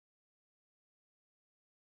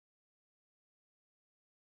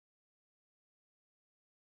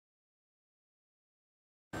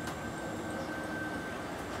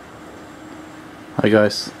Hi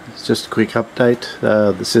guys, it's just a quick update.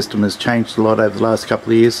 The system has changed a lot over the last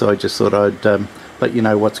couple of years, so I just thought I'd let you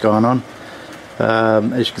know what's going on.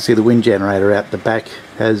 As you can see, the wind generator out the back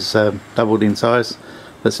has doubled in size.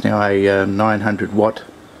 That's now a 900 watt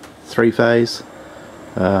 3-phase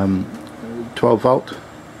 12 volt.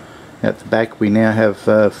 At the back we now have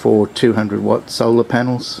 4 200 watt solar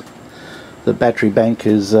panels. The battery bank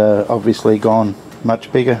is obviously gone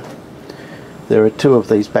much bigger. There are 2 of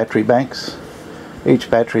these battery banks.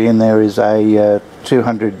 Each battery in there is a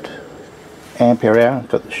 200 ampere hour.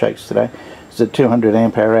 Got the shakes today. It's a 200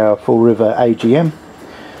 ampere hour full river AGM.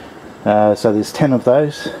 So there's 10 of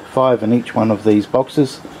those, 5 in each one of these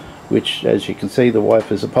boxes, which, as you can see, the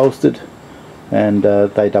wife is upholstered, and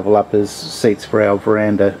they double up as seats for our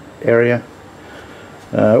veranda area.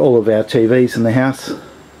 All of our TVs in the house,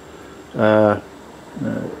 LED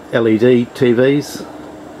TVs.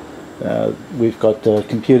 We've got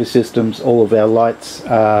computer systems. All of our lights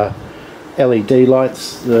are LED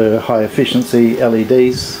lights, the high efficiency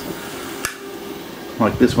LEDs,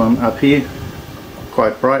 like this one up here,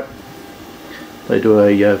 quite bright. They do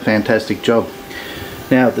a fantastic job.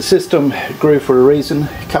 Now, the system grew for a reason.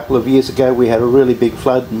 A couple of years ago we had a really big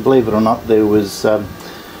flood, and believe it or not, there was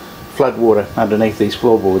flood water underneath these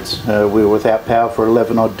floorboards. We were without power for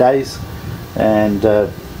 11 odd days, and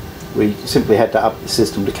we simply had to up the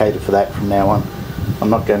system to cater for that from now on. I'm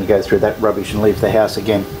not going to go through that rubbish and leave the house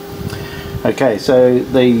again. Okay, so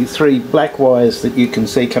the 3 black wires that you can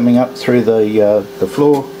see coming up through the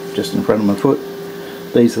floor, just in front of my foot,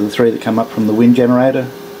 these are the 3 that come up from the wind generator.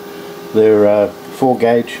 They're 4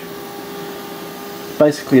 gauge.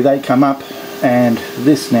 Basically they come up, and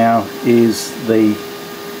this now is the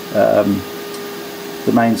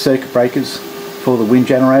main circuit breakers for the wind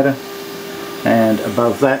generator, and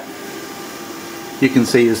above that you can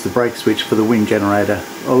see is the brake switch for the wind generator.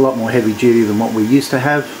 A lot more heavy duty than what we used to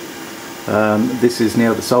have. This is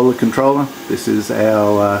now the solar controller. This is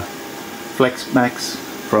our Flex Max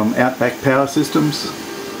from Outback Power Systems.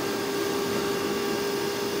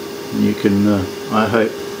 And you can, I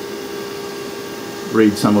hope,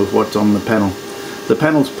 read some of what's on the panel. The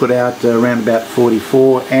panel's put out around about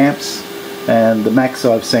 44 amps, and the max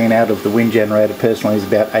I've seen out of the wind generator personally is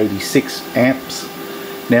about 86 amps.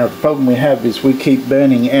 Now, the problem we have is we keep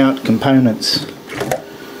burning out components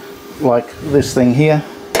like this thing here.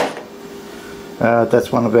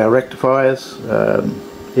 That's one of our rectifiers.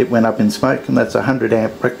 It went up in smoke, and that's a 100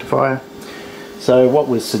 amp rectifier. So what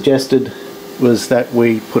was suggested was that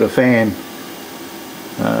we put a fan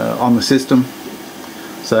on the system.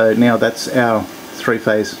 So now that's our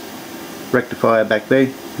 3-phase rectifier back there.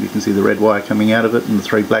 You can see the red wire coming out of it and the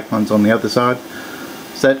 3 black ones on the other side.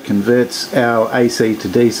 So that converts our AC to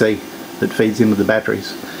DC that feeds into the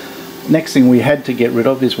batteries. Next thing we had to get rid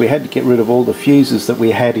of is we had to get rid of all the fuses that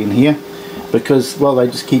we had in here, because, well, they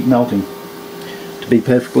just keep melting, to be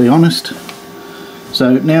perfectly honest.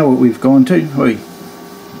 So now what we've gone to,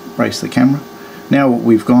 brace the camera, now what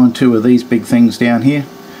we've gone to are these big things down here,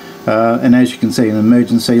 and as you can see, in an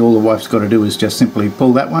emergency, all the wife's got to do is just simply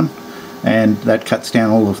pull that one, and that cuts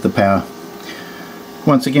down all of the power.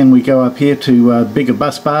 Once again, we go up here to bigger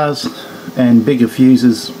bus bars and bigger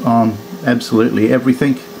fuses on absolutely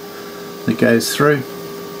everything that goes through.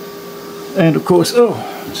 And of course, still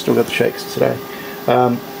got the shakes today.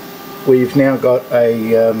 We've now got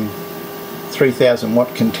a 3000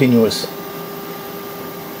 watt continuous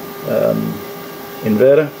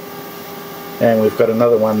inverter, and we've got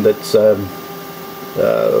another one that's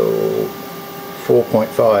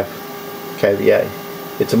 4.5 kVA.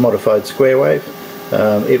 It's a modified square wave.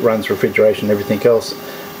 It runs refrigeration and everything else,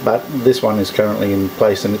 but this one is currently in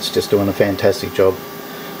place, and it's just doing a fantastic job.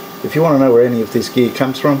 If you want to know where any of this gear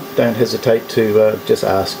comes from, don't hesitate to just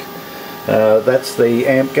ask. That's the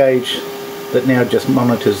amp gauge that now just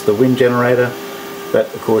monitors the wind generator. That,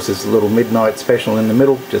 of course, is a little midnight special in the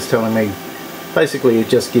middle, just telling me, basically it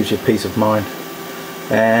just gives you peace of mind.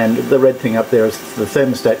 And the red thing up there is the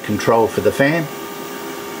thermostat control for the fan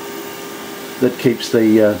that keeps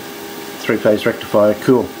the 3-phase rectifier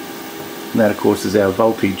cool. And that, of course, is our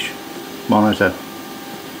voltage monitor.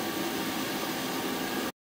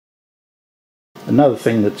 Another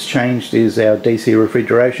thing that's changed is our DC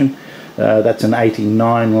refrigeration. That's an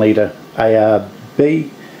 89 litre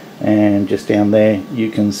ARB, and just down there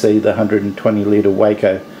you can see the 120 litre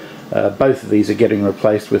Waco. Both of these are getting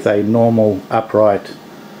replaced with a normal upright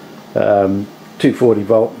 240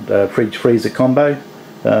 volt fridge freezer combo.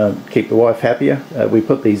 Keep the wife happier. We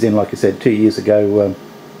put these in, like I said, 2 years ago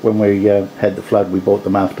when we had the flood. We bought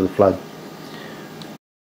them after the flood.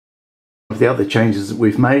 The other changes that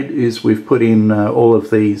we've made is we've put in all of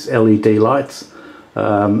these LED lights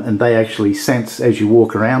and they actually sense as you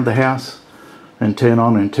walk around the house and turn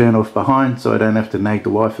on and turn off behind, so I don't have to nag the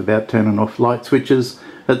wife about turning off light switches.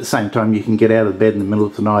 At the same time, you can get out of bed in the middle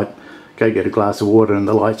of the night, go get a glass of water, and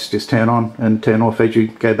the lights just turn on and turn off as you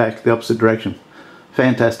go back the opposite direction.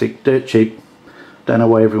 Fantastic, dirt cheap. Don't know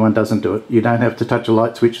why everyone doesn't do it. You don't have to touch a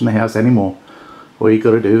light switch in the house anymore. All you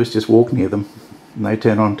got to do is just walk near them and they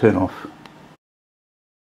turn on, turn off.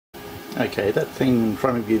 Okay, that thing in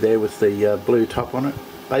front of you there with the blue top on it,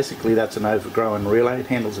 basically that's an overgrown relay. It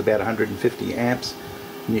handles about 150 amps,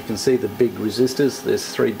 and you can see the big resistors. There's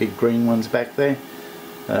 3 big green ones back there.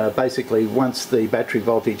 Basically, once the battery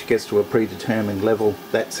voltage gets to a predetermined level,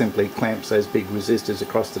 that simply clamps those big resistors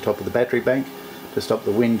across the top of the battery bank to stop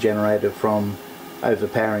the wind generator from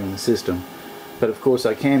overpowering the system. But of course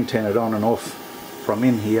I can turn it on and off from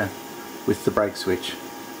in here with the brake switch,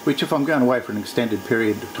 which if I'm going away for an extended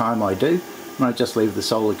period of time I do, and I just leave the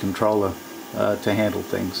solar controller to handle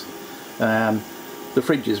things. The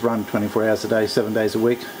fridge is run 24 hours a day, 7 days a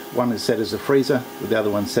week. One is set as a freezer, the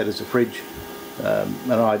other one's set as a fridge,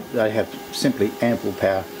 and I have simply ample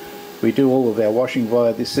power. We do all of our washing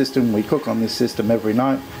via this system, we cook on this system every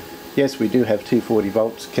night. Yes, we do have 240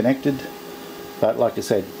 volts connected, but like I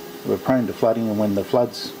said, we're prone to flooding, and when the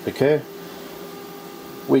floods occur,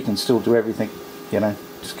 we can still do everything, you know,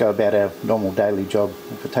 just go about our normal daily job.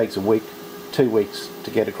 If it takes a week, 2 weeks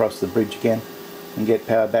to get across the bridge again and get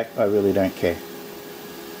power back, I really don't care.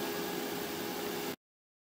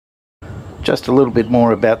 Just a little bit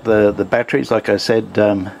more about the batteries. Like I said,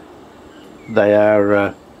 they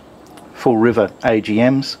are full river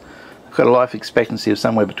AGMs. They've got a life expectancy of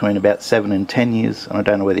somewhere between about 7 and 10 years, and I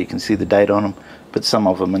don't know whether you can see the date on them, but some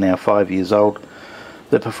of them are now 5 years old.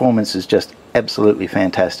 The performance is just absolutely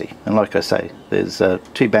fantastic, and like I say, there's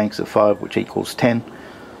 2 banks of 5, which equals 10,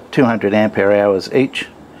 200 ampere hours each,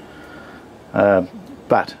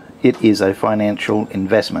 but it is a financial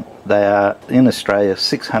investment. They are in Australia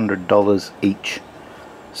 $600 each,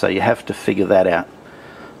 so you have to figure that out.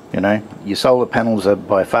 You know, your solar panels are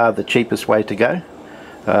by far the cheapest way to go.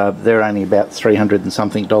 They're only about $300 and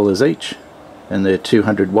something each, and they're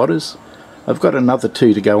 200 watters. I've got another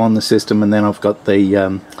 2 to go on the system, and then I've got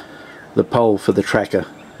the pole for the tracker,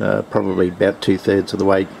 probably about 2/3 of the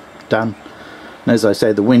way done. And as I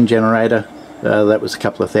say, the wind generator, that was a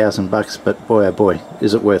couple of $1,000, but boy oh boy,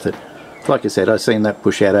 is it worth it. Like I said, I've seen that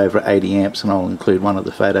push out over 80 amps, and I'll include one of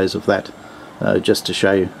the photos of that just to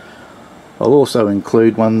show you. I'll also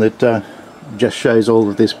include one that just shows all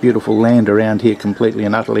of this beautiful land around here completely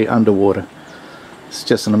and utterly underwater. It's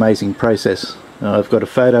just an amazing process. I've got a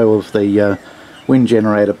photo of the wind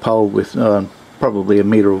generator pole with probably a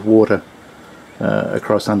metre of water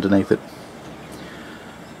across underneath it.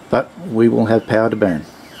 But we will have power to burn.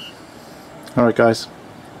 Alright guys,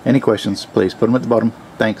 any questions please put them at the bottom.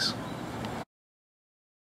 Thanks.